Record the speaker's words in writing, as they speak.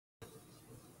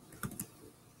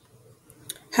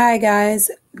Hi,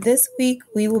 guys. This week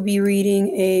we will be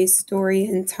reading a story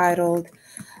entitled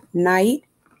Night,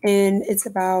 and it's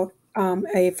about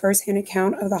a firsthand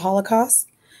account of the Holocaust.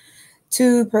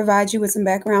 To provide you with some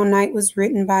background, Night was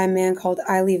written by a man called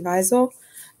Elie Weisel.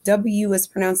 W is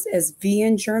pronounced as V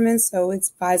in German, so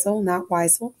it's Weisel, not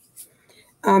Weisel.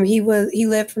 He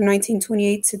lived from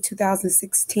 1928 to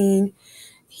 2016.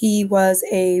 He was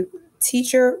a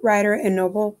teacher, writer, and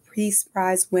Nobel Peace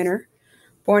Prize winner.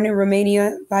 Born in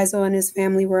Romania, Weisel and his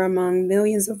family were among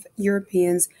millions of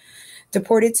Europeans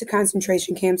deported to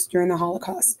concentration camps during the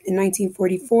Holocaust. In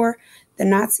 1944, the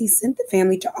Nazis sent the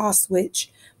family to Auschwitz,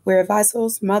 where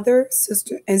Weisel's mother,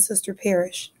 sister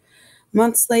perished.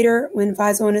 Months later, when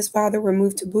Weisel and his father were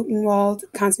moved to Buchenwald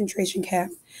concentration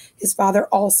camp, his father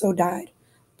also died.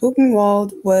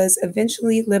 Buchenwald was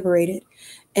eventually liberated,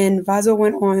 and Weisel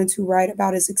went on to write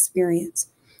about his experience.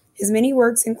 His many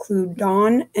works include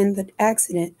Dawn and The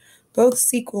Accident, both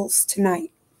sequels to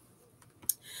Night.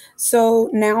 So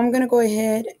now I'm going to go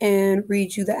ahead and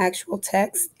read you the actual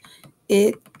text.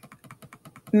 It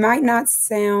might not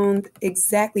sound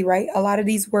exactly right. A lot of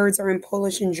these words are in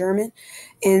Polish and German,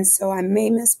 and so I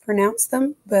may mispronounce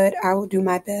them, but I will do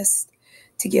my best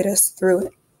to get us through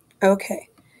it. Okay.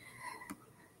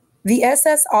 The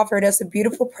SS offered us a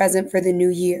beautiful present for the new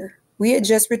year. We had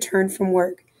just returned from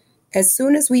work. As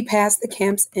soon as we passed the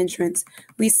camp's entrance,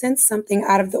 we sensed something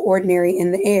out of the ordinary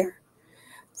in the air.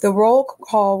 The roll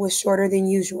call was shorter than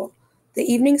usual. The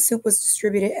evening soup was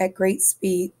distributed at great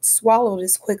speed, swallowed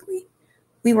as quickly.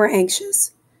 We were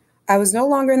anxious. I was no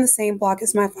longer in the same block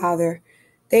as my father.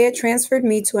 They had transferred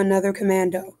me to another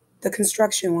commando, the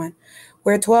construction one,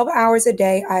 where 12 hours a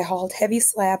day I hauled heavy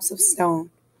slabs of stone.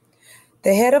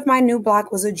 The head of my new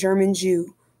block was a German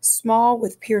Jew, small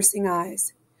with piercing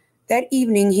eyes. That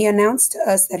evening, he announced to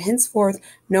us that henceforth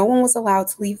no one was allowed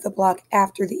to leave the block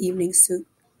after the evening soup.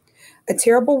 A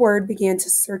terrible word began to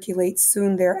circulate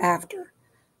soon thereafter: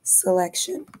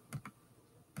 selection.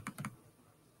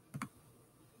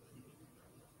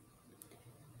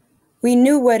 We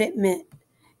knew what it meant.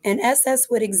 An SS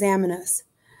would examine us.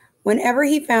 Whenever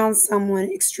he found someone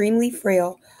extremely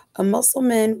frail, a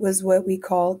Mussulman was what we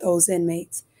called those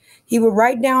inmates. He would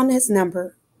write down his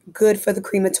number, good for the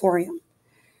crematorium.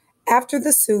 After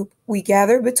the soup, we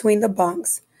gathered between the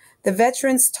bunks. The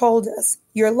veterans told us,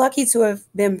 "You're lucky to have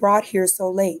been brought here so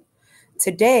late.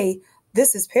 Today,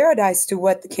 this is paradise to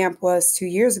what the camp was 2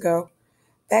 years ago.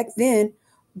 Back then,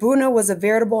 Buna was a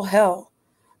veritable hell.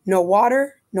 No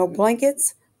water, no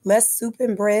blankets, less soup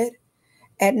and bread.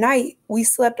 At night, we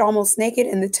slept almost naked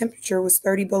and the temperature was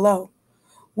 30 below.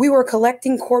 We were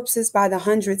collecting corpses by the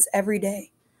hundreds every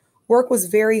day. Work was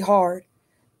very hard.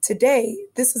 Today,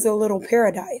 this is a little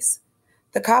paradise.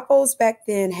 The capos back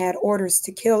then had orders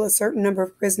to kill a certain number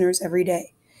of prisoners every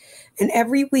day. And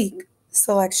every week,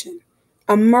 selection.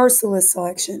 A merciless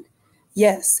selection.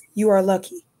 Yes, you are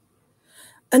lucky."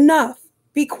 "Enough.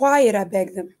 Be quiet," I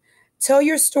begged them. "Tell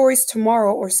your stories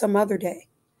tomorrow or some other day."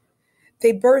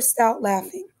 They burst out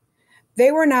laughing.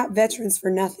 They were not veterans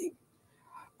for nothing.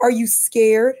 "Are you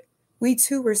scared?" We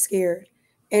too were scared,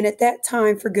 and at that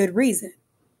time for good reason.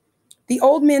 The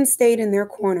old men stayed in their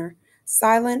corner,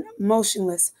 silent,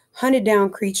 motionless, hunted down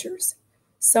creatures.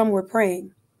 Some were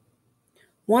praying.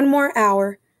 One more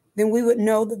hour, then we would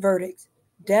know the verdict: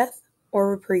 death or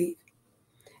reprieve.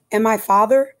 And my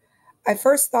father? I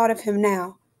first thought of him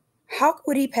now. How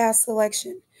would he pass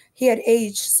selection? He had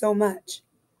aged so much.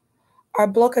 Our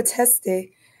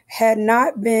blockateste had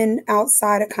not been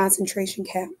outside a concentration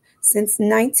camp since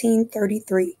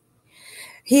 1933.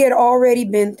 He had already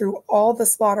been through all the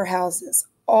slaughterhouses,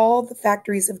 all the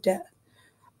factories of death.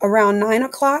 Around 9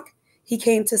 o'clock, he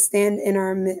came to stand in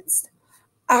our midst.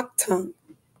 Achtung!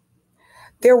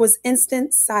 There was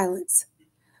instant silence.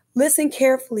 Listen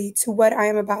carefully to what I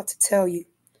am about to tell you.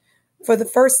 For the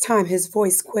first time, his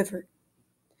voice quivered.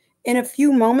 In a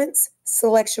few moments,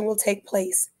 selection will take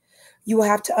place. You will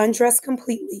have to undress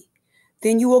completely.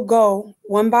 Then you will go,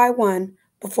 one by one,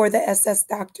 before the SS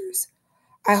doctors.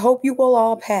 I hope you will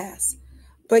all pass,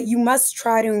 but you must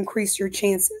try to increase your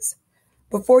chances.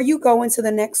 Before you go into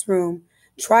the next room,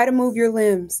 try to move your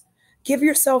limbs. Give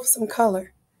yourself some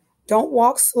color. Don't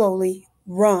walk slowly.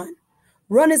 Run.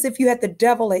 Run as if you had the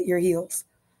devil at your heels.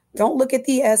 Don't look at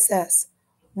the SS.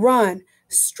 Run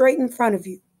straight in front of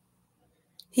you."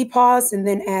 He paused and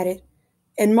then added,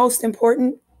 "And most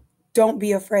important, don't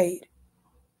be afraid."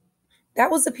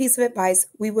 That was a piece of advice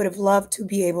we would have loved to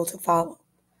be able to follow.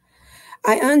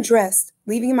 I undressed,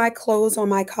 leaving my clothes on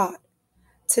my cot.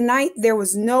 Tonight, there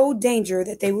was no danger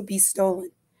that they would be stolen.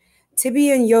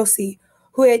 Tibi and Yossi,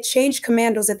 who had changed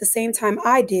commandos at the same time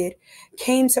I did,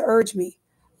 came to urge me.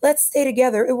 Let's stay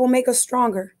together. It will make us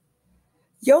stronger.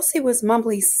 Yossi was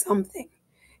mumbling something.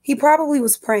 He probably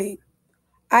was praying.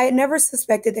 I had never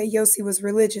suspected that Yossi was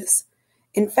religious.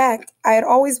 In fact, I had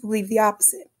always believed the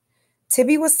opposite.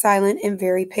 Tibby was silent and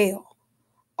very pale.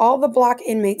 All the block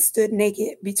inmates stood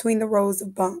naked between the rows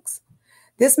of bunks.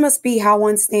 This must be how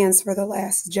one stands for the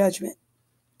last judgment.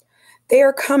 They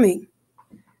are coming.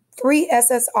 3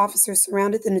 SS officers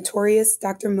surrounded the notorious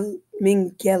Dr.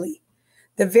 Mengele,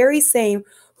 the very same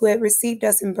who had received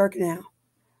us in Birkenau.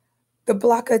 The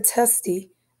Blockatesti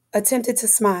attempted to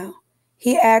smile.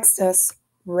 He asked us,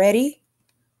 "Ready?"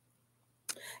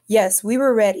 Yes, we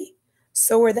were ready.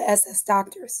 So were the SS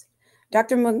doctors.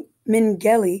 Dr.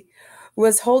 Mengele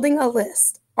was holding a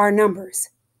list, our numbers.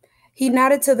 He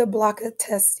nodded to the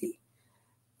Blockatesti.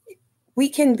 We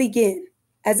can begin,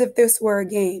 as if this were a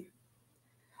game.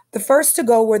 The first to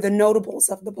go were the notables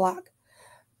of the block,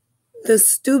 the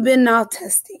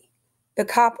Stubinaltesti, the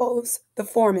capos, the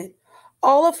foremen,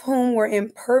 all of whom were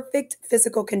in perfect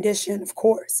physical condition, of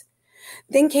course.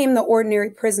 Then came the ordinary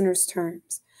prisoners'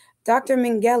 terms. Dr.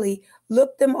 Mengele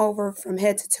looked them over from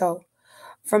head to toe.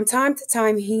 From time to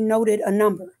time, he noted a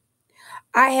number.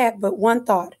 I had but one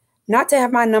thought, not to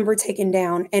have my number taken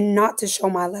down and not to show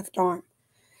my left arm.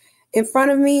 In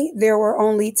front of me, there were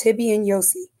only Tibby and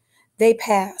Yossi. They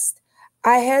passed.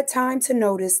 I had time to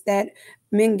notice that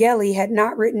Mengele had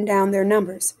not written down their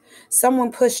numbers.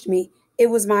 Someone pushed me. It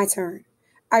was my turn.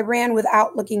 I ran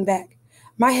without looking back.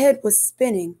 My head was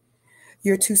spinning.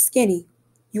 You're too skinny.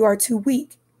 You are too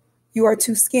weak. You are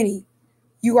too skinny.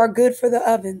 You are good for the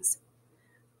ovens.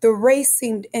 The race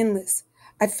seemed endless.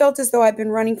 I felt as though I'd been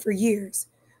running for years.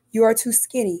 You are too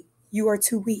skinny. You are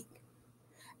too weak.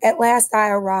 At last I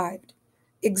arrived,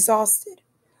 exhausted.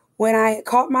 When I had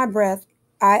caught my breath,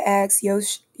 I asked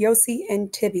Yossi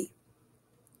and Tibby,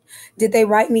 "Did they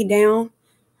write me down?"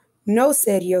 "No,"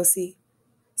 said Yossi.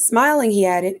 Smiling, he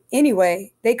added,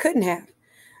 "Anyway, they couldn't have.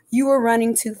 You were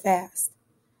running too fast."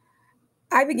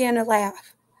 I began to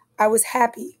laugh. I was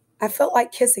happy. I felt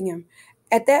like kissing him.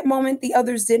 At that moment, the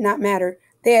others did not matter.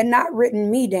 They had not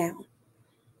written me down.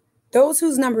 Those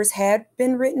whose numbers had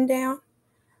been written down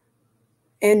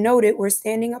and noted were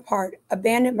standing apart,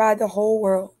 abandoned by the whole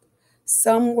world.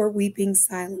 Some were weeping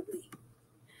silently.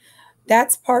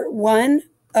 That's part 1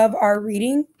 of our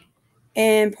reading,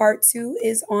 and part 2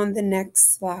 is on the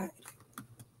next slide.